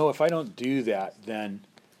like, well, if I don't do that, then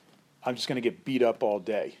I'm just going to get beat up all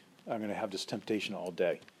day. I'm going to have this temptation all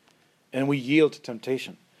day. And we yield to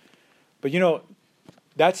temptation. But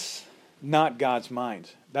that's not God's mind.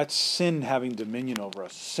 That's sin having dominion over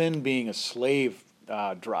us. Sin being a slave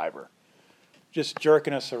driver. Just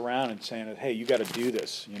jerking us around and saying, hey, you got to do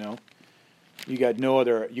this, You got no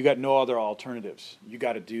other alternatives. You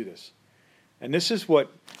got to do this. And this is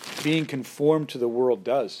what being conformed to the world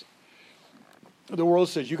does. The world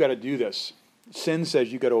says you got to do this. Sin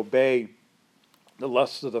says you got to obey the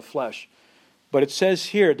lusts of the flesh. But it says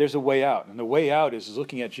here there's a way out. And the way out is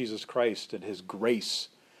looking at Jesus Christ and his grace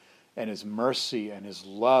and his mercy and his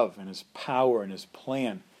love and his power and his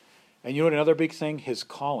plan. And you know what another big thing? His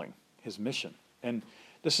calling, his mission. And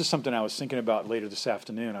this is something I was thinking about later this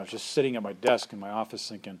afternoon. I was just sitting at my desk in my office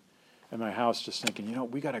thinking, in my house just thinking,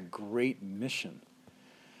 we got a great mission.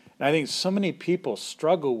 And I think so many people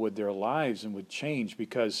struggle with their lives and with change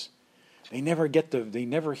because they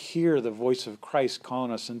never hear the voice of Christ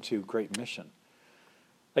calling us into great mission.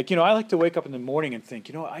 Like, I like to wake up in the morning and think,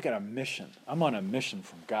 I got a mission. I'm on a mission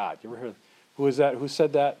from God. You ever heard, who is that? Who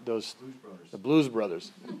said that? Blues Brothers. The Blues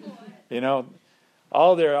Brothers.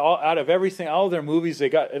 All out of everything, all their movies,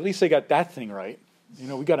 at least they got that thing right.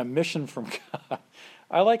 We got a mission from God.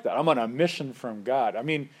 I like that. I'm on a mission from God. I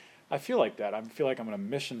mean, I feel like that. I feel like I'm on a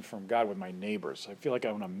mission from God with my neighbors. I feel like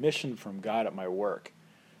I'm on a mission from God at my work,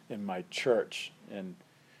 in my church. And,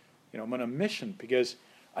 I'm on a mission because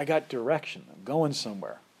I got direction. I'm going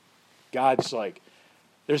somewhere. God's like,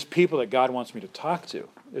 there's people that God wants me to talk to.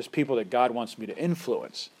 There's people that God wants me to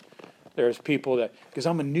influence. There's people because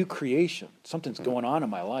I'm a new creation. Something's going on in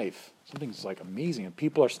my life. Something's like amazing, and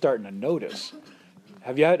people are starting to notice.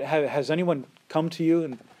 Has anyone come to you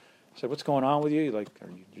and said, what's going on with you? You're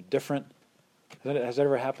different? Has that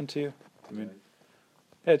ever happened to you? I mean,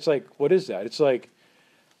 it's like, what is that? It's like,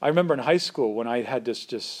 I remember in high school when I had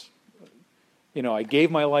this I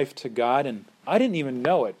gave my life to God, and I didn't even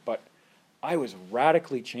know it, but I was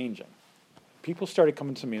radically changing. People started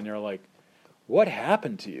coming to me, and they're like, what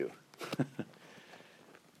happened to you?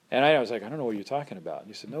 And I was like, I don't know what you're talking about. And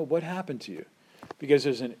he said, no, what happened to you? Because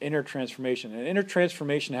there's an inner transformation. And inner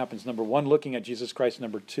transformation happens, number one, looking at Jesus Christ.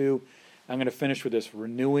 Number two, I'm going to finish with this,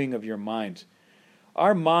 renewing of your mind.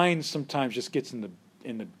 Our mind sometimes just gets in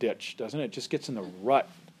the ditch, doesn't it? It just gets in the rut.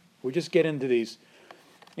 We just get into these.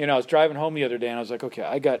 I was driving home the other day, and I was like, okay,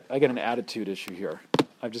 I got an attitude issue here.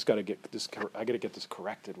 I've just got to get this. I got to get this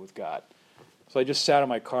corrected with God. So I just sat in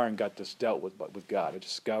my car and got this dealt with God. We're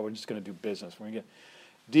just going to do business. We're going to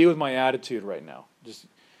deal with my attitude right now.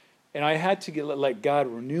 And I had to let God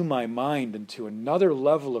renew my mind into another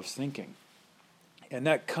level of thinking. And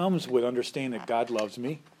that comes with understanding that God loves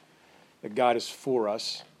me, that God is for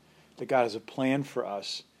us, that God has a plan for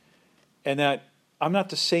us, and that I'm not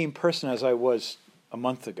the same person as I was a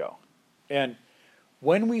month ago. And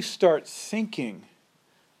when we start thinking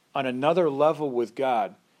on another level with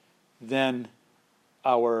God, then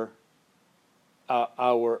our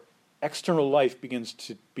external life begins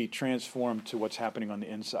to be transformed to what's happening on the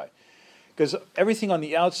inside. Because everything on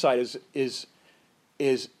the outside is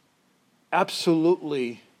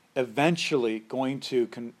absolutely eventually going to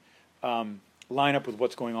line up with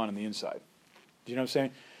what's going on the inside. Do you know what I'm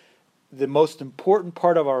saying? The most important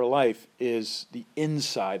part of our life is the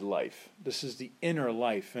inside life. This is the inner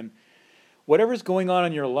life. And whatever's going on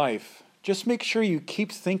in your life, just make sure you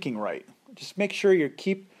keep thinking right. Just make sure you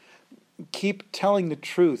keep telling the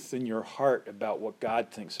truth in your heart about what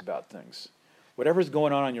God thinks about things. Whatever's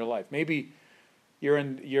going on in your life. Maybe you're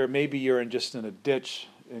just in a ditch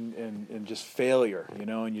and just failure,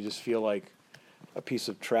 and you just feel like a piece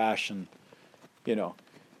of trash, and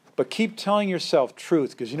but keep telling yourself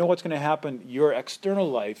truth, because you know what's going to happen? Your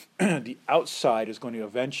external life, the outside, is going to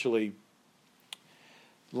eventually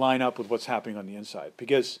line up with what's happening on the inside.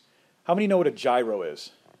 Because how many know what a gyro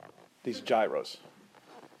is? These gyros.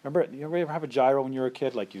 Remember, you ever have a gyro when you were a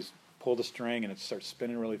kid? Like you pull the string and it starts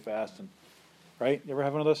spinning really fast, and right? You ever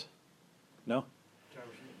have one of those? No?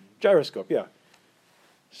 Gyroscope, yeah.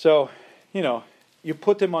 So, you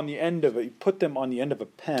put them on the end of a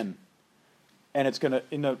pen, and it's gonna,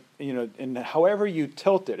 in however you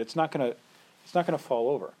tilt it, it's not gonna fall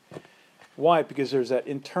over. Why? Because there's that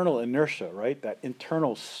internal inertia, right? That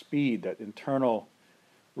internal speed, that internal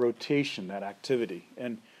rotation, that activity.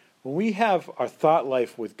 And when we have our thought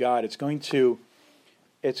life with God, it's going to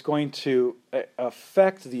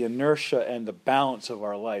affect the inertia and the balance of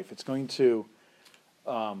our life. It's going to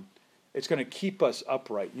keep us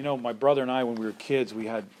upright. My brother and I, when we were kids,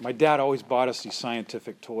 my dad always bought us these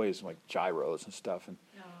scientific toys like gyros and stuff and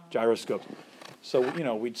gyroscopes. So,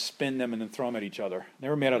 we'd spin them and then throw them at each other. They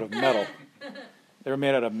were made out of metal.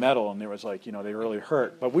 And there was they really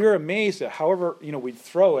hurt. But we were amazed at however, we'd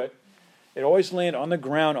throw it, it always landed on the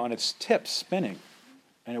ground on its tip spinning.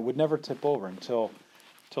 And it would never tip over until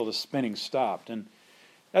the spinning stopped. And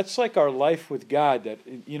that's like our life with God, that,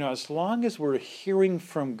 as long as we're hearing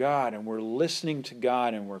from God and we're listening to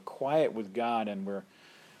God and we're quiet with God and we're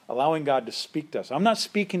allowing God to speak to us. I'm not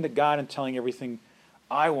speaking to God and telling everything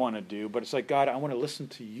I want to do, but it's like, God, I want to listen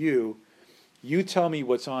to you. You tell me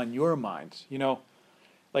what's on your minds.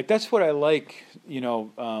 That's what I like.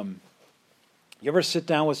 You ever sit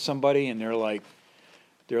down with somebody and they're like,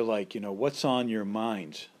 what's on your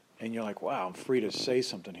mind? And you're like, wow, I'm free to say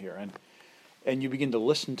something here. And you begin to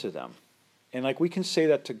listen to them. And we can say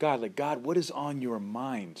that to God, like, God, what is on your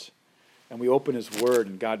mind? And we open His Word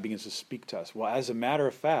and God begins to speak to us. Well, as a matter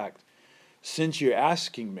of fact, since you're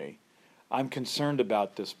asking me, I'm concerned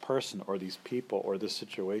about this person or these people or this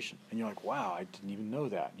situation. And you're like, wow, I didn't even know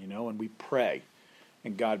that, And we pray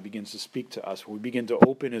and God begins to speak to us. We begin to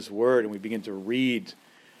open His Word and we begin to read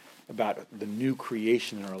about the new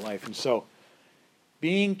creation in our life. And so,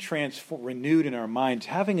 being renewed in our minds,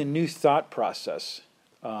 having a new thought process,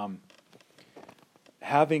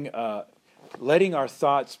 letting our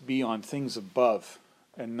thoughts be on things above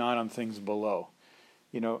and not on things below.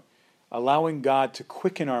 Allowing God to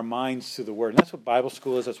quicken our minds to the Word. And that's what Bible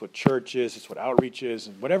school is, that's what church is, that's what outreach is.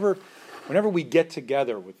 And whenever we get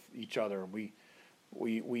together with each other, we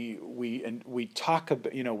talk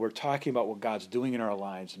about, we're talking about what God's doing in our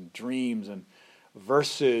lives and dreams and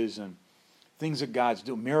verses and things that God's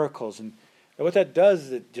doing, miracles. And what that does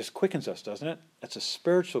is it just quickens us, doesn't it? That's a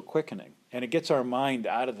spiritual quickening. And it gets our mind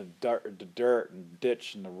out of the dirt and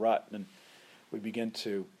ditch and the rut. And we begin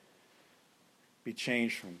to be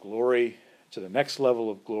changed from glory to the next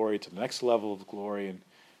level of glory, to the next level of glory,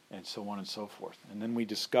 and so on and so forth. And then we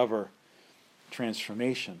discover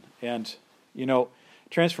transformation. And,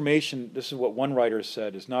 transformation, this is what one writer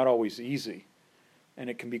said, is not always easy.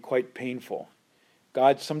 And it can be quite painful.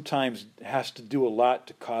 God sometimes has to do a lot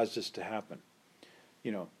to cause this to happen.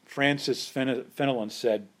 Francis Fenelon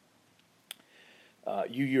said,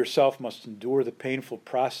 you yourself must endure the painful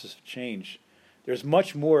process of change. There's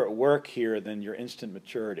much more at work here than your instant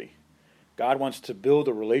maturity. God wants to build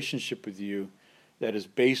a relationship with you that is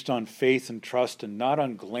based on faith and trust and not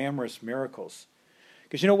on glamorous miracles.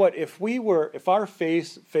 Because you know what? If our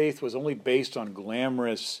faith was only based on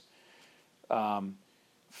glamorous, how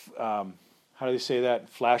do they say that?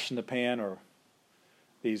 Flash in the pan, or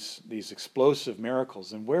these explosive miracles,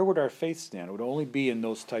 then where would our faith stand? It would only be in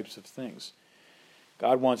those types of things.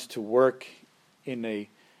 God wants to work in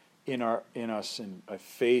us in a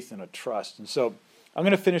faith and a trust. And so I'm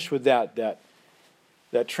going to finish with that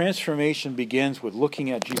transformation begins with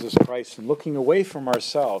looking at Jesus Christ and looking away from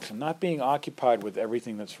ourselves and not being occupied with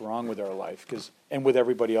everything that's wrong with our life and with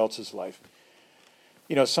everybody else's life.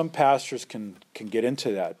 Some pastors can get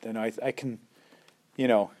into that, and I can,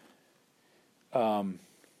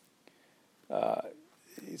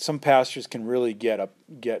 some pastors can really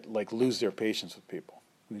lose their patience with people.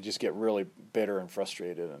 They just get really bitter and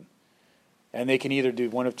frustrated, and they can either do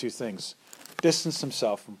one of two things: distance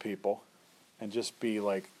themselves from people, and just be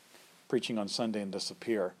like preaching on Sunday and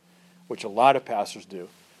disappear, which a lot of pastors do,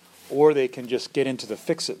 or they can just get into the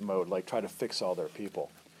fix-it mode, like try to fix all their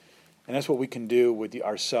people. And that's what we can do with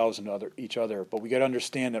ourselves and each other. But we got to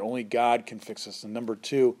understand that only God can fix us. And number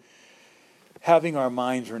two, having our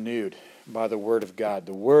minds renewed by the Word of God.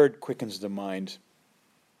 The Word quickens the mind.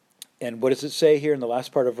 And what does it say here in the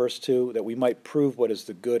last part of verse 2? That we might prove what is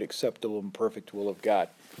the good, acceptable, and perfect will of God.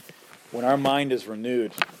 When our mind is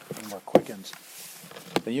renewed and we're quickened,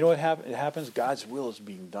 then you know what happens? God's will is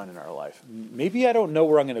being done in our life. Maybe I don't know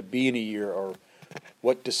where I'm going to be in a year, or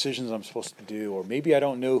what decisions I'm supposed to do, or maybe I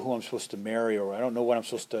don't know who I'm supposed to marry, or I don't know what I'm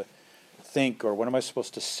supposed to think, or what am I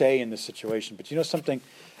supposed to say in this situation. But you know something?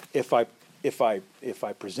 If I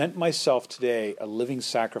present myself today a living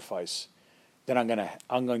sacrifice, then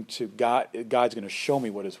God's going to show me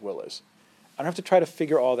what His will is. I don't have to try to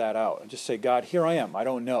figure all that out. I just say, God, here I am. I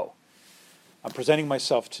don't know. I'm presenting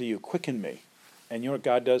myself to you. Quicken me. And you know what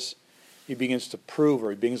God does? He begins to prove, or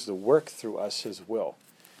He begins to work through us His will.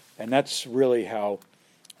 And that's really how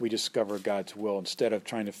we discover God's will. Instead of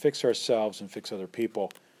trying to fix ourselves and fix other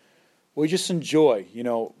people, we just enjoy,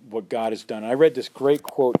 what God has done. I read this great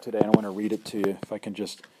quote today, and I want to read it to you, if I can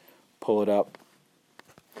just pull it up.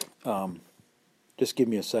 Just give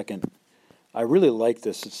me a second. I really like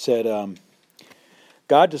this. It said,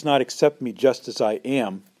 God does not accept me just as I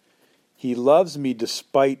am. He loves me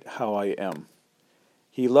despite how I am.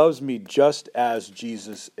 He loves me just as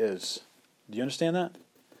Jesus is. Do you understand that?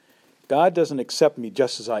 God doesn't accept me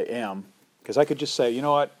just as I am, because I could just say, you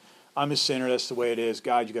know what, I'm a sinner, that's the way it is.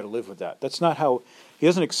 God, you got to live with that. That's not how, He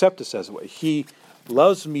doesn't accept us as a way. He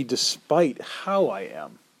loves me despite how I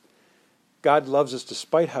am. God loves us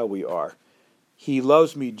despite how we are. He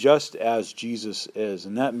loves me just as Jesus is.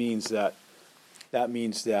 And that means that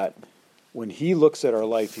when He looks at our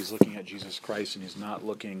life, He's looking at Jesus Christ, and He's not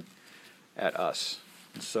looking at us.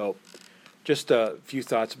 And so just a few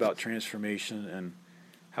thoughts about transformation and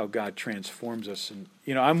how God transforms us. And,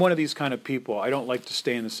 I'm one of these kind of people. I don't like to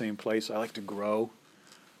stay in the same place. I like to grow.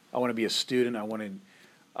 I want to be a student. I want,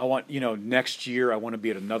 next year I want to be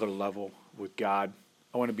at another level with God.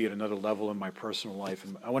 I want to be at another level in my personal life.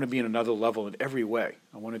 And I want to be in another level in every way.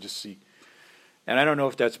 I want to just see. And I don't know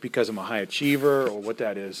if that's because I'm a high achiever or what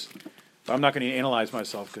that is. But I'm not going to analyze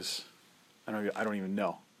myself because I don't even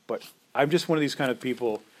know. But I'm just one of these kind of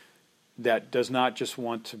people that does not just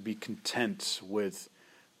want to be content with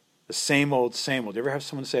the same old, same old. You ever have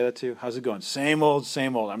someone say that to you? How's it going? Same old,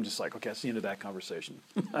 same old. I'm just like, okay, that's the end of that conversation.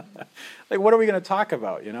 Like, what are we going to talk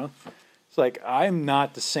about, It's like, I'm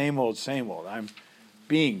not the same old, same old. I'm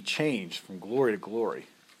being changed from glory to glory,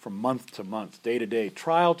 from month to month, day to day,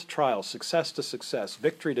 trial to trial, success to success,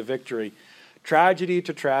 victory to victory, tragedy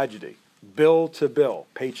to tragedy, bill to bill,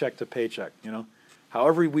 paycheck to paycheck,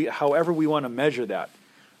 However we want to measure that,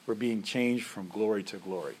 we're being changed from glory to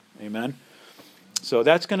glory. Amen? So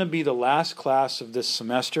that's going to be the last class of this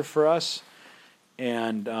semester for us.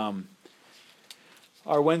 And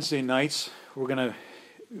our Wednesday nights, next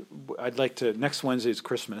Wednesday is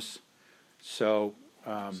Christmas. So,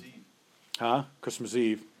 Christmas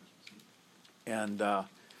Eve. And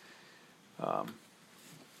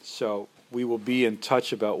so we will be in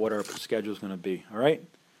touch about what our schedule is going to be. All right?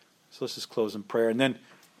 So let's just close in prayer. And then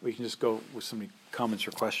we can just go with some comments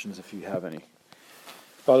or questions if you have any.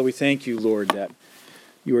 Father, we thank you, Lord, that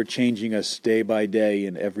you are changing us day by day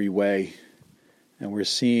in every way. And we're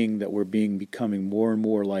seeing that we're becoming more and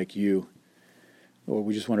more like you. Lord,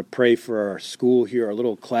 we just want to pray for our school here, our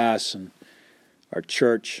little class, and our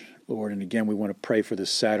church, Lord. And again, we want to pray for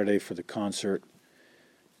this Saturday, for the concert,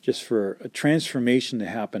 just for a transformation to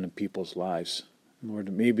happen in people's lives.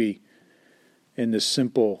 Lord, maybe in this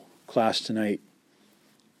simple class tonight,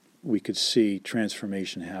 we could see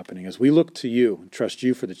transformation happening as we look to you and trust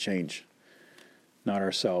you for the change, not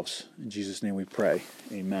ourselves. In Jesus' name we pray.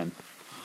 Amen.